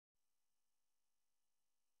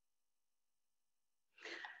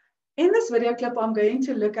In this video clip, I'm going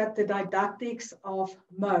to look at the didactics of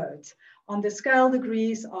modes on the scale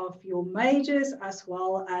degrees of your majors as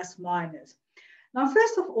well as minors. Now,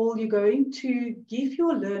 first of all, you're going to give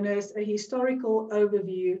your learners a historical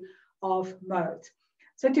overview of modes.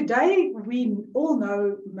 So today, we all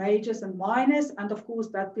know majors and minors, and of course,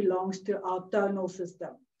 that belongs to our tonal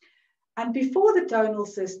system. And before the tonal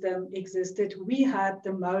system existed, we had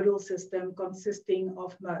the modal system consisting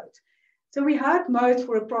of modes. So we had modes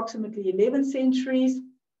for approximately 11 centuries,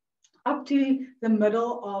 up to the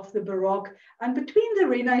middle of the Baroque. And between the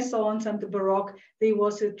Renaissance and the Baroque, there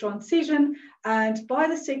was a transition. And by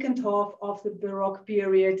the second half of the Baroque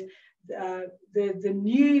period, the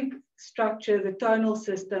new structure, the tonal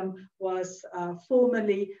system, was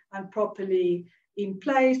formally and properly in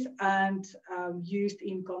place and used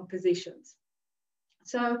in compositions.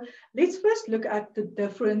 So let's first look at the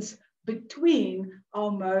difference between our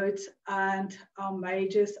modes and our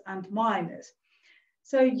majors and minors.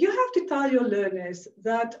 So you have to tell your learners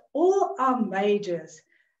that all our majors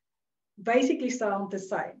basically sound the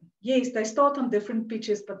same. Yes, they start on different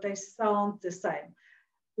pitches, but they sound the same.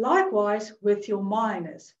 Likewise with your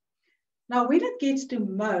minors. Now, when it gets to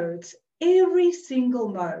modes, every single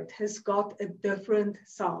mode has got a different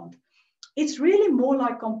sound. It's really more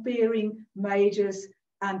like comparing majors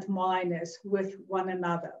and minors with one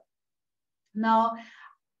another. Now,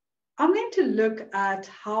 I'm going to look at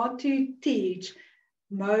how to teach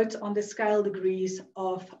modes on the scale degrees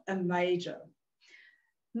of a major.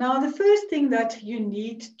 Now, the first thing that you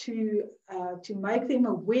need to make them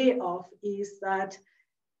aware of is that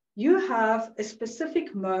you have a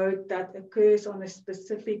specific mode that occurs on a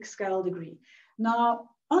specific scale degree. Now,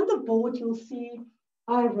 on the board, you'll see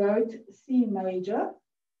I wrote C major,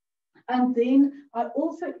 and then I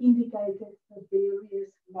also indicated the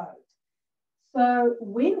various modes. So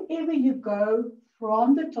whenever you go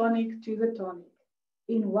from the tonic to the tonic,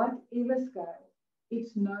 in whatever scale,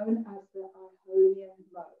 it's known as the Ionian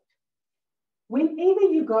mode. Whenever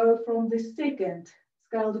you go from the second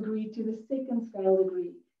scale degree to the second scale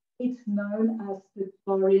degree, it's known as the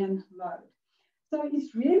Dorian mode. So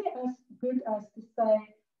it's really as good as to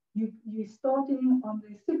say you're starting on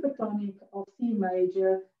the supertonic of C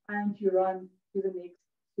major and you run to the next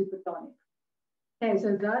supertonic. Okay,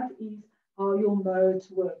 so that is how your modes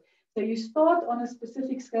work. So you start on a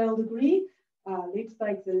specific scale degree. Let's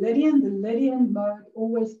take the Lydian. The Lydian mode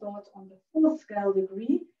always starts on the fourth scale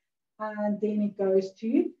degree, and then it goes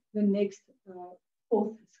to the next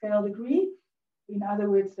fourth scale degree. In other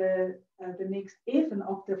words, the next F, an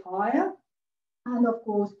octave higher. And of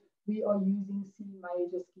course, we are using C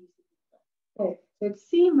major key signature. Okay, so it's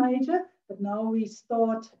C major, but now we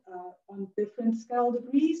start on different scale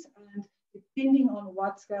degrees, and depending on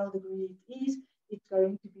what scale degree it is, it's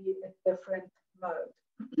going to be a different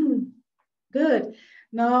mode. Good.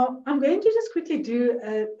 Now, I'm going to just quickly do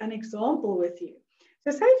an example with you.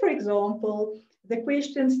 So say, for example, the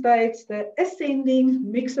question states the ascending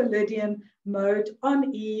Mixolydian mode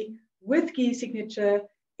on E with key signature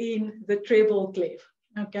in the treble clef.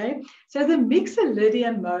 Okay, so the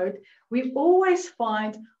Mixolydian mode we always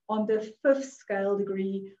find on the fifth scale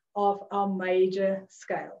degree of our major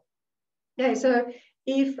scale. Okay, so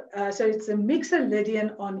if so it's a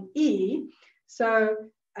Mixolydian on E. So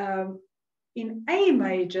in A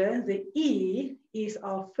major, the E is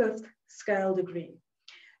our fifth scale degree.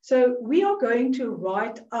 So we are going to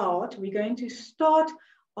write out, we're going to start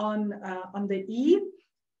on the E,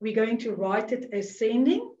 we're going to write it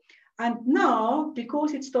ascending. And now,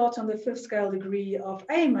 because it starts on the fifth scale degree of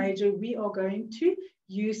A major, we are going to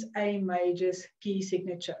use A major's key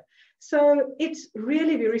signature. So it's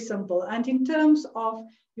really very simple. And in terms of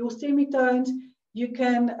your semitones, you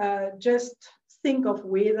can just think of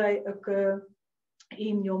where they occur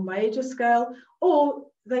in your major scale, or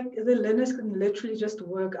the learners can literally just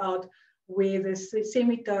work out where the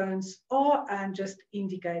semitones are and just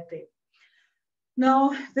indicate them.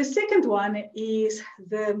 Now, the second one is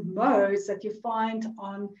the modes that you find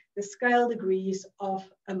on the scale degrees of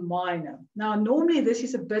a minor. Now, normally this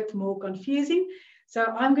is a bit more confusing, so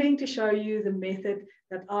I'm going to show you the method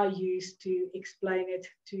that I use to explain it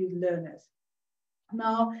to learners.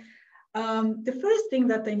 Now, the first thing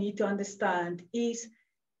that they need to understand is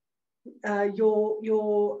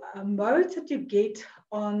your modes that you get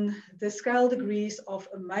on the scale degrees of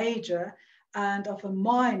a major and of a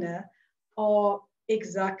minor are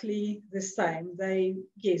exactly the same. They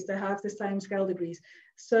have the same scale degrees.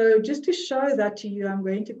 So just to show that to you, I'm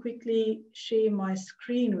going to quickly share my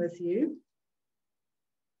screen with you.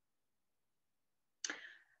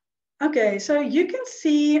 Okay, so you can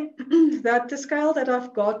see that the scale that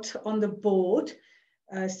I've got on the board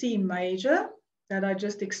C major that I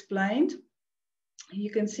just explained. You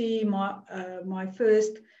can see my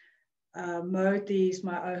first mode is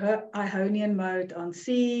my Ionian mode on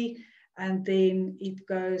C, and then it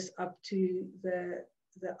goes up to the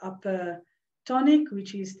upper tonic,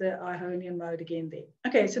 which is the Ionian mode again there.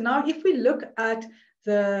 Okay, so now if we look at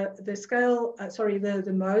the scale,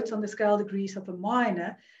 the modes on the scale degrees of a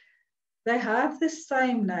minor, they have the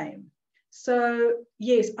same name. So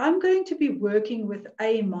yes, I'm going to be working with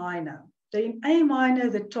A minor. So in A minor,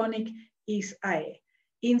 the tonic is A.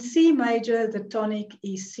 In C major, the tonic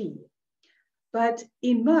is C. But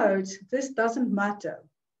in modes, this doesn't matter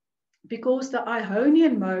because the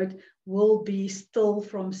Ionian mode will be still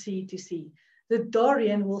from C to C. The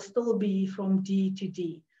Dorian will still be from D to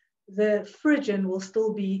D. The Phrygian will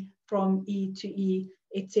still be from E to E,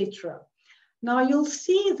 etc. Now you'll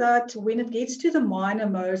see that when it gets to the minor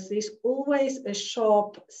modes, there's always a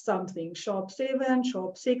sharp something, sharp 7,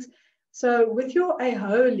 sharp 6. So with your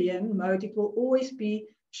Aeolian mode, it will always be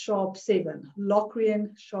sharp 7,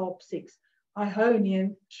 Locrian sharp 6,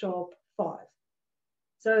 Ionian sharp 5.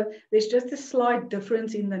 So there's just a slight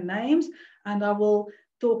difference in the names, and I will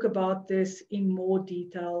talk about this in more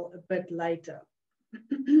detail a bit later.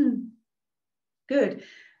 Good.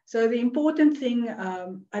 So the important thing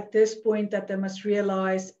at this point that they must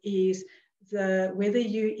realize is whether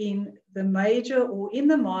you're in the major or in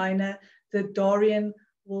the minor, the Dorian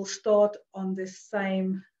will start on the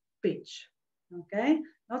same pitch. Okay,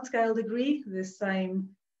 not scale degree, the same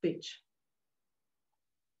pitch.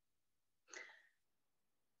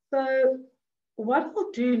 So what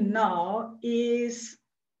I'll do now is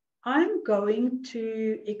I'm going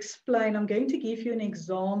to explain, I'm going to give you an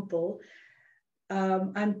example,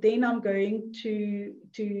 and then I'm going to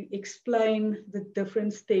explain the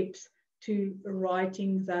different steps to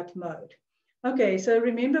writing that mode. Okay, so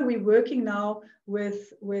remember we're working now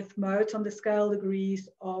with modes on the scale degrees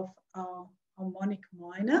of our harmonic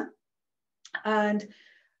minor, and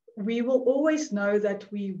we will always know that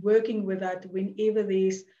we're working with that whenever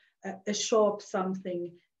there's a sharp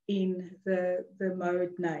something in the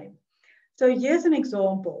mode name. So here's an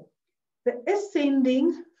example. The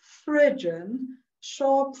ascending Phrygian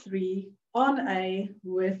sharp 3 on A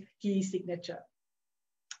with key signature.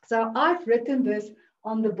 So I've written this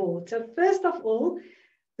on the board. So first of all,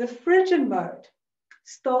 the Phrygian mode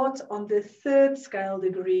starts on the 3rd scale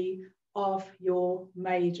degree of your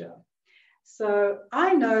major. So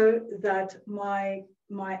I know that my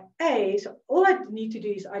A, so all I need to do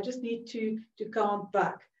is I just need to count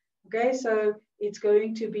back. Okay, so it's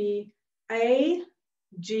going to be A,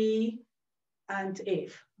 G, and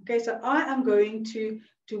F. Okay, so I am going to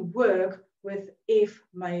work with F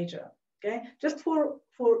major. Okay, just for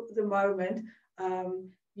the moment,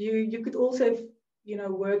 you could also,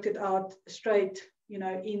 work it out straight,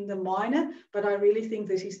 in the minor, but I really think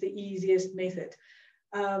this is the easiest method.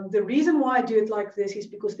 The reason why I do it like this is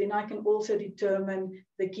because then I can also determine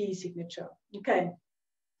the key signature. Okay,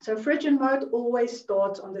 so Phrygian mode always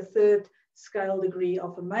starts on the 3rd scale degree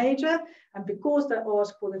of a major, and because they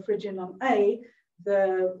ask for the Phrygian on A,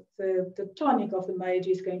 the tonic of the major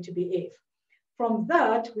is going to be F. From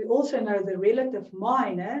that, we also know the relative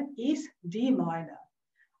minor is D minor.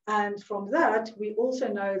 And from that, we also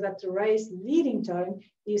know that the raised leading tone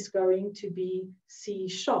is going to be C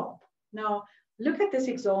sharp. Now, look at this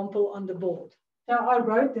example on the board. So I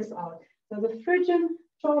wrote this out. So the Phrygian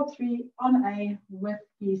sharp 3 on A with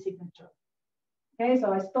key signature. Okay,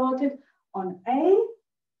 so I started on A,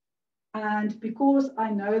 and because I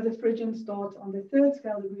know the Phrygian starts on the 3rd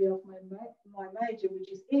scale degree of my major,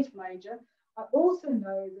 which is F major, I also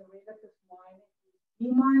know the relative minor is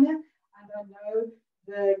D minor, and I know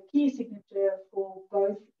the key signature for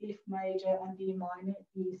both F major and D minor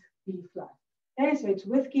is B flat. Okay, so it's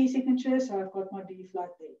with key signature, so I've got my B flat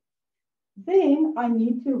there. Then I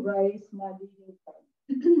need to raise my leading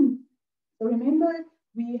tone. So remember,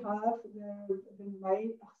 we have the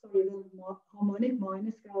harmonic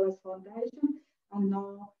minor scale as foundation, and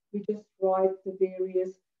now we just write the various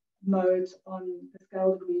modes on the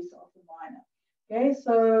scale degrees of the minor. Okay,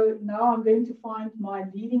 so now I'm going to find my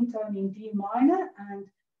leading tone in D minor, and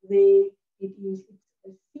there it is, it's a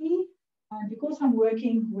C. And because I'm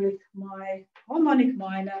working with my harmonic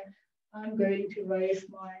minor, I'm going to raise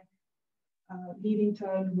my leading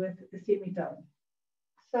tone with a semitone.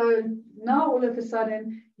 So now all of a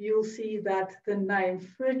sudden, you'll see that the name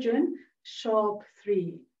Phrygian sharp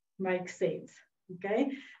 3 makes sense.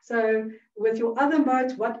 Okay, so with your other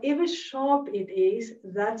modes, whatever sharp it is,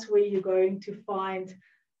 that's where you're going to find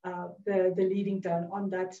the leading tone on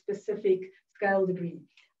that specific scale degree.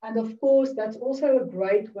 And of course, that's also a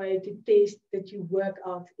great way to test that you work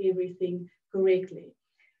out everything correctly.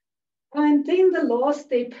 And then the last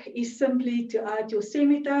step is simply to add your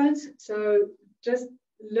semitones. So just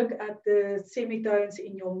look at the semitones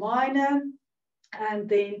in your minor, and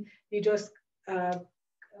then you just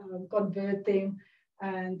convert them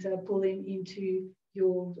and pull them into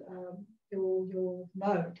your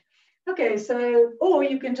mode. Okay, so, or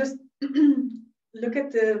you can just look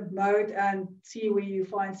at the mode and see where you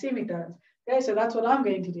find semitones. Okay, so that's what I'm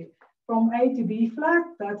going to do. From A to B flat,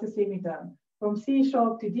 that's a semitone. From C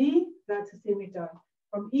sharp to D, that's a semitone.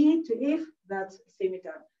 From E to F, that's a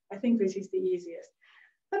semitone. I think this is the easiest.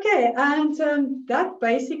 Okay, and that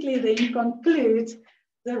basically then concludes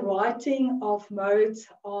the writing of modes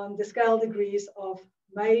on the scale degrees of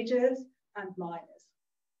majors and minors.